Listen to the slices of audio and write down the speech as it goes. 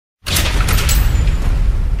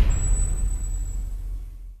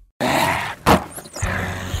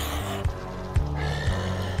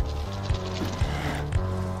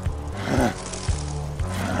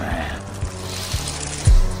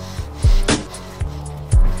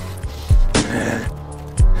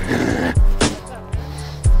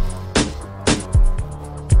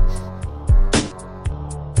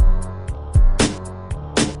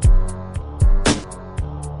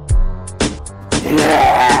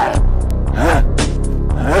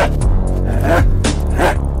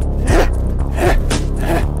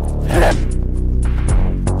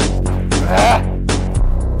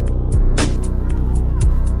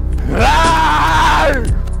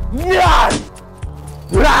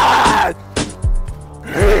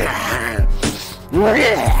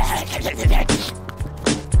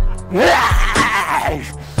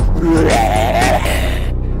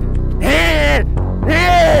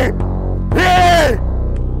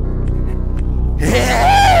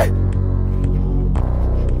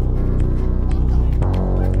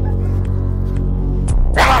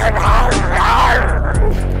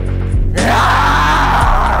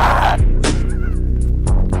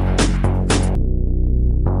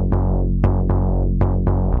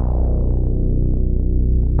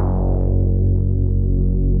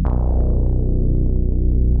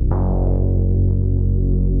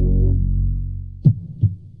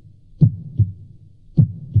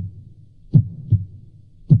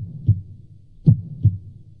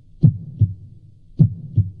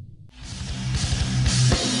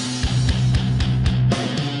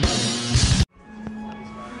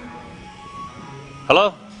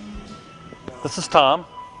Hello? This is Tom.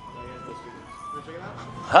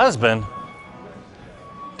 Husband?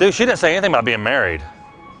 Dude, she didn't say anything about being married.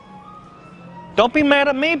 Don't be mad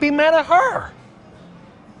at me, be mad at her.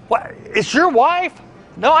 What? It's your wife?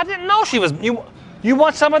 No, I didn't know she was. You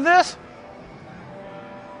want some of this?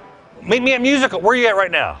 Meet me at Musical. Where are you at right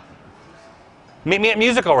now? Meet me at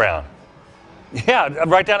Musical Round. Yeah, I'm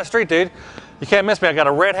right down the street, dude. You can't miss me. I got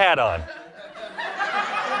a red hat on.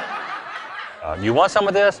 You want some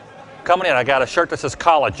of this? Coming in, I got a shirt that says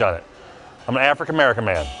college on it. I'm an African-American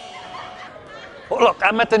man. Well, look,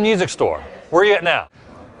 I'm at the music store. Where are you at now?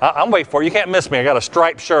 I'm waiting for you. You can't miss me. I got a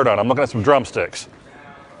striped shirt on. I'm looking at some drumsticks.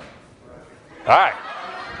 All right.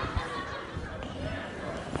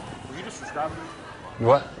 Were you just describing me?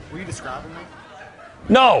 What? Were you describing me?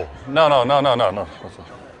 No.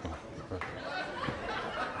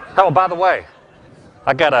 Oh, by the way,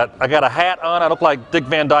 I got a hat on. I look like Dick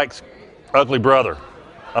Van Dyke's ugly brother.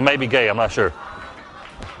 I may be gay, I'm not sure.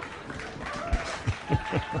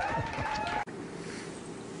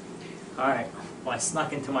 Alright, well I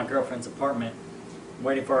snuck into my girlfriend's apartment. I'm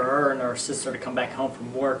waiting for her and her sister to come back home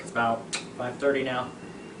from work. It's about 5:30 now.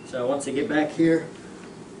 So once they get back here,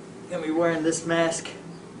 I'm going to be wearing this mask.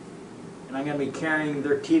 And I'm going to be carrying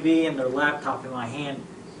their TV and their laptop in my hand,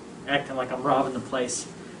 acting like I'm robbing the place.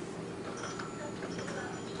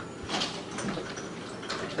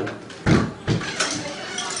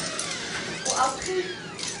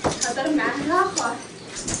 هذا معنا آخر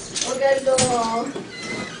وقال له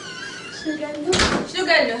شو قال له؟ شو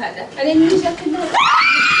قال له هذا؟ قال لي نيجا كله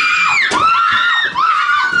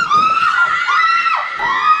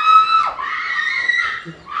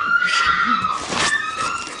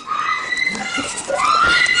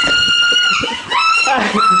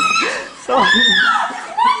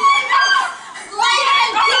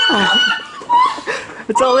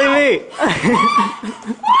It's only me.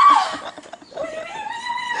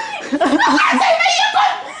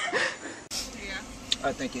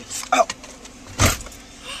 Alright, thank you. Oh!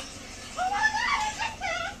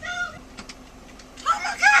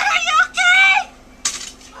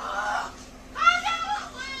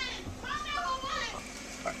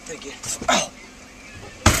 Alright, thank you. Oh!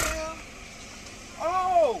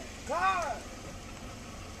 Oh, God!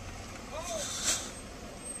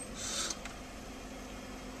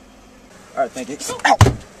 Alright, thank you. Ow!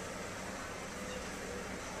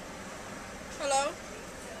 Hello?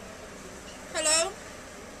 Hello?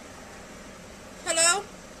 Hello?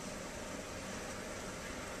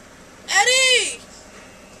 Eddie!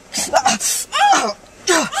 Oh!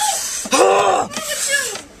 What's wrong with you?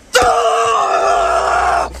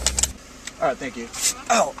 Alright, thank you.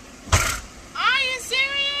 Oh! Are you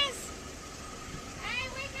serious? Hey,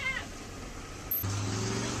 wake up!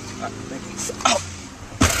 Alright, thank you. Oh!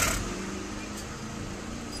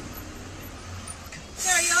 Sir,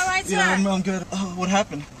 are you alright, sir? Yeah, I'm good. Oh, what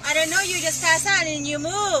happened? I don't know, you just passed out and you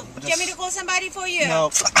moved. Do you want me to call somebody for you? No.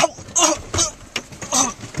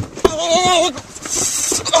 Oh!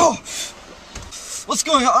 What's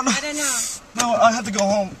going on? I don't know. No, I have to go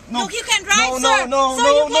home. No. Look, you can drive, no, sir. no, Sir, no,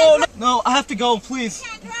 you no, can't no, no, I have to go, please. You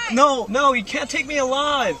can't drive. No, no, you can't take me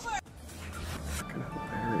alive.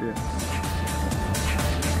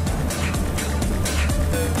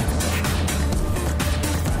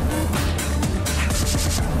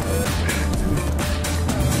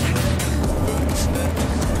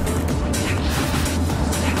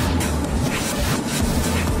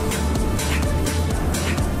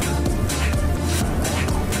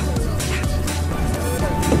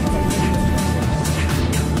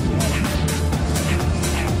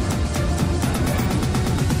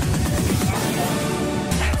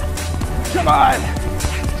 on.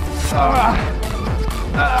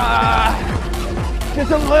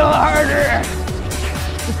 Just a little harder.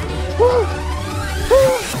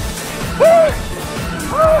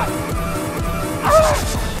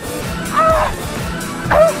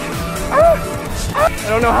 I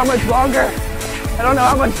don't know how much longer. I don't know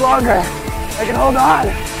how much longer. I can hold on.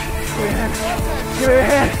 Give me your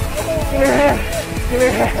hand. Give me your hand. Give me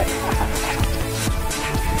your hand.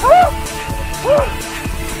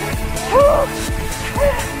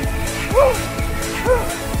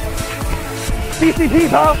 BCP,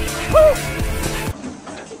 pal.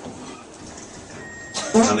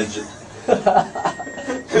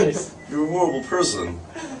 You're a horrible person.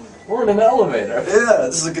 We're in an elevator. Yeah,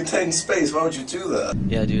 this is a contained space. Why would you do that?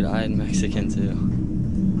 Yeah, dude, I'm Mexican too.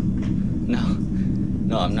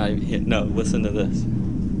 No, I'm not even here. No, listen to this.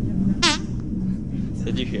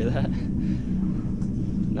 Did you hear that?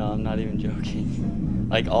 No, I'm not even joking.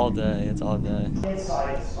 Like all day, it's all day.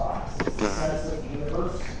 Inside this box, the sense of the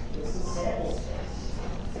universe is the sample space.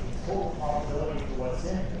 The total probability for what's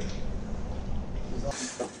in it.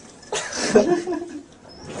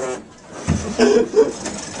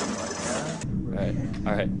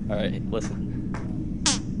 Alright, listen.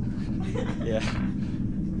 Yeah.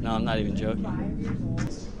 No, I'm not even joking.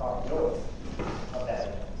 probability of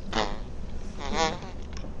that.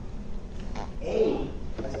 A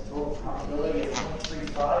has a total probability of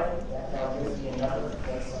 0.35. That now gives me a number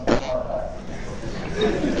based on the far left.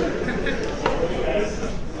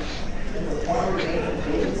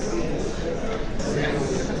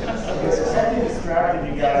 It's something distracted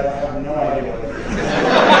you guys. I have no idea what it is.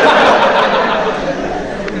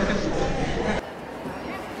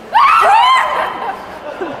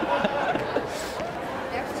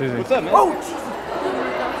 What's up, man? Oh, Jesus!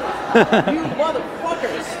 You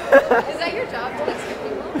motherfuckers! Is that your job to rescue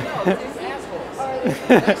people? No, these assholes.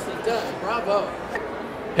 Nicely done. Bravo.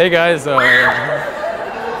 Hey guys. Oh my God!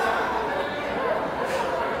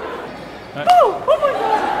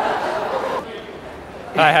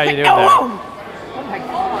 Hi, how you doing there? Oh my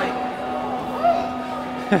God!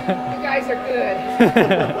 You guys are good.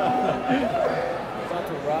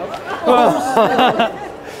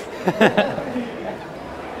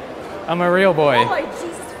 I'm a real boy. Oh my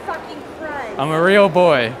Jesus fucking Christ. I'm a real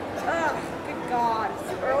boy. Oh, good God. It's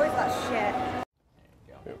super early for that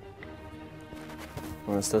shit.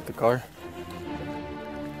 Want to start the car?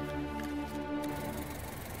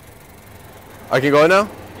 I can go now?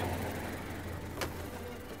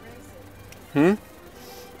 Hmm?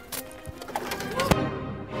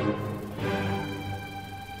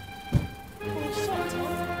 Holy shit, Tim.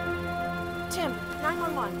 Tim,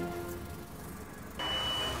 911.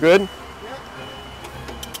 Good?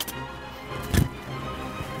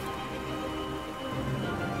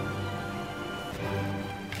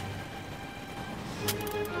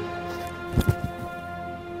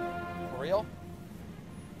 For real?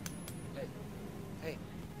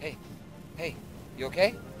 Hey, you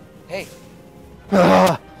okay? Hey.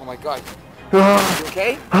 Oh my God. You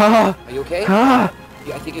okay? Are you okay? Yeah,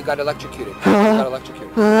 I think you got electrocuted.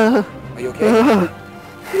 Are you okay?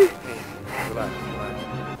 Hey, relax.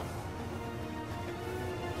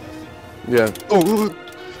 Yeah. Oh.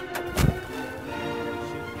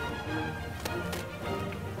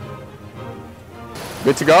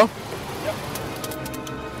 Good to go?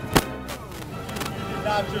 You did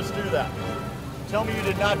not just do that. Tell me you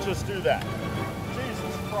did not just do that.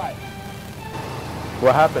 Jesus Christ.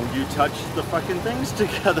 What happened? You touched the fucking things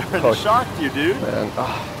together and Oh, it shocked you, dude. Man.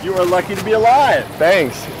 You are lucky to be alive.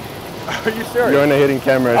 Thanks. Are you serious? You're on a hidden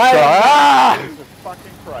camera. I So, am Jesus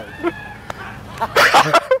fucking Christ.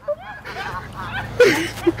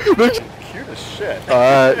 Cute as shit.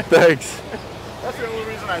 Alright, thanks. That's the only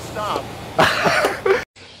reason I stopped.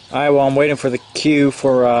 Alright, well, I'm waiting for the cue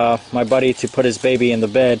for my buddy to put his baby in the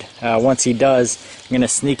bed. Once he does, I'm going to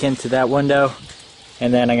sneak into that window,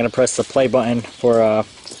 and then I'm going to press the play button for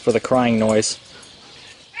the crying noise.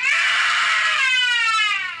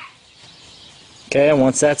 Okay, and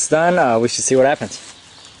once that's done, we should see what happens.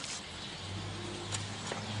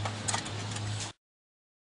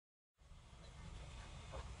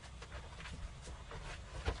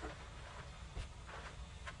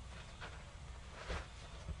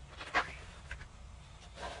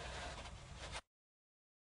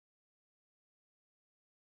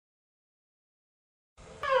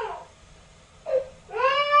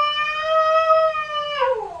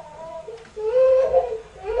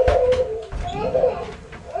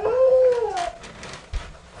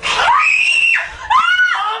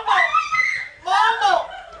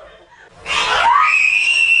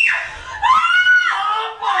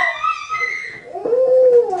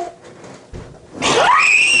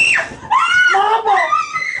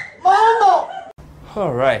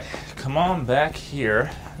 come back here.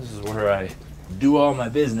 This is where I do all my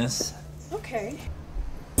business. Okay.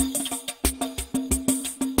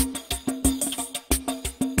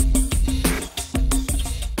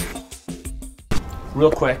 Real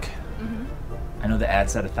quick, I know the ad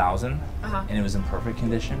said 1,000, and it was in perfect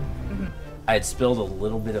condition. I had spilled a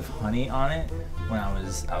little bit of honey on it when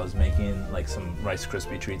I was making like some Rice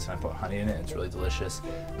Krispie treats, and I put honey in it. It's really delicious.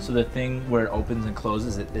 So the thing where it opens and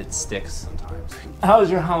closes, it sticks sometimes. How was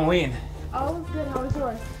your Halloween? Oh, it was good. How was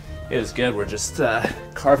yours? It was good. We're just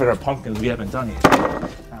carving our pumpkins. We haven't done yet.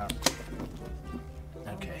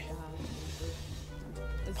 Okay.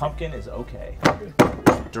 Pumpkin is okay.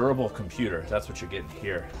 Durable computer. That's what you're getting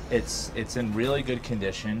here. It's in really good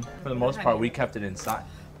condition. For the most part, we kept it inside.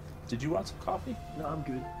 Did you want some coffee? No, I'm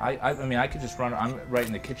good. I mean, I could just run. I'm right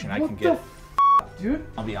in the kitchen. I can get. Dude.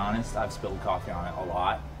 I'll be honest. I've spilled coffee on it a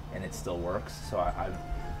lot, and it still works. So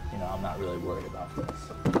I'm not really worried about this.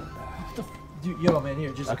 Dude, yo, man,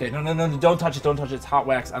 here, just. Okay, no, don't touch it. Don't touch it. It's hot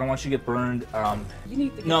wax. I don't want you to get burned. You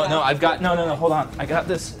need to get No, I've got. No, hold on. I got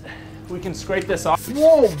this. We can scrape this off.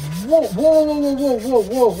 Whoa.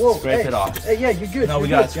 Scrape it off. Hey, yeah, you're good. No, we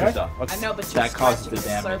got it scraped off. I know, but that causes the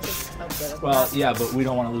damage. Well, the yeah, but we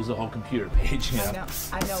don't want to lose the whole computer page, you know.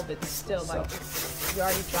 I know, but still, like, you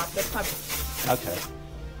already dropped the puppy. Okay.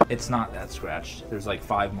 It's not that scratched. There's like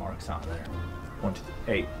 5 marks on there. 1, 2,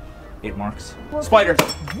 8. 8 marks. Spider!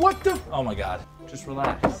 What the? Oh my god. Just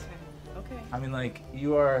relax. Okay. I mean, like,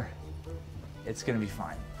 you are... It's gonna be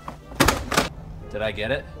fine. Did I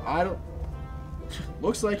get it? I don't...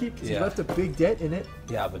 Looks like it, because you Yeah. left a big dent in it.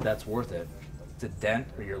 Yeah, but that's worth it. It's a dent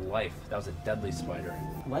or your life. That was a deadly spider.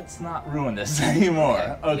 Let's not ruin this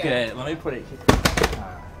anymore. Okay, let me put it here.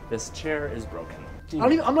 This chair is broken.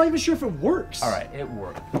 I'm not even sure if it works. All right, it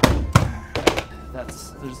worked.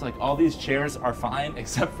 There's like all these chairs are fine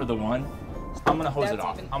except for the one. I'm gonna hose it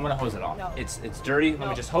off. I'm gonna hose it off. No. It's dirty. Let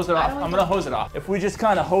me just hose it off. I'm gonna hose it off. If we just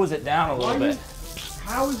kind of hose it down a little bit.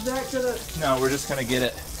 How is that gonna? No, we're just gonna get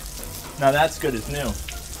it. Now that's good as new.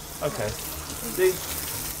 Okay. See,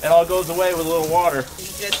 it all goes away with a little water. You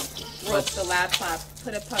just broke the laptop,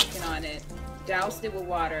 put a pumpkin on it, doused it with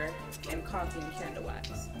water, and coffee and candle wax.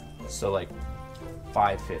 So like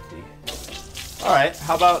 $5.50. All right,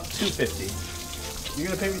 how about $2.50? You're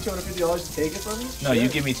gonna pay me $250 to take it from me? No, you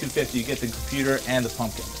give me $2.50. You get the computer and the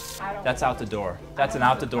pumpkin. That's out the door. That's an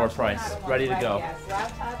out the door price. Ready to go. Yes,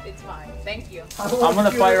 laptop, it's fine. Thank you. I'm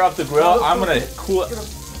gonna fire up the grill. I'm gonna cool it.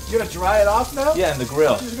 You're gonna dry it off now? Yeah, in the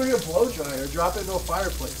grill. You're just gonna get a blow dryer. Drop it into a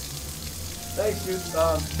fireplace. Thanks, dude.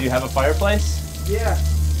 Do you have a fireplace? Yeah.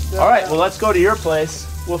 All right. Well, let's go to your place.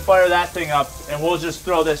 We'll fire that thing up, and we'll just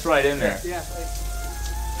throw this right in there. Yeah. Thanks.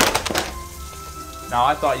 Now,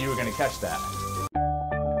 I thought you were gonna catch that.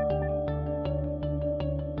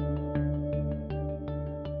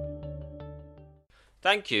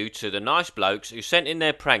 Thank you to the nice blokes who sent in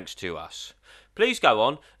their pranks to us. Please go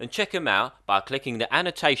on and check them out by clicking the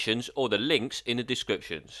annotations or the links in the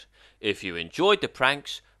descriptions. If you enjoyed the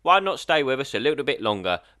pranks, why not stay with us a little bit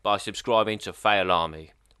longer by subscribing to FailArmy?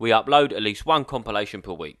 We upload at least 1 compilation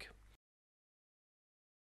per week.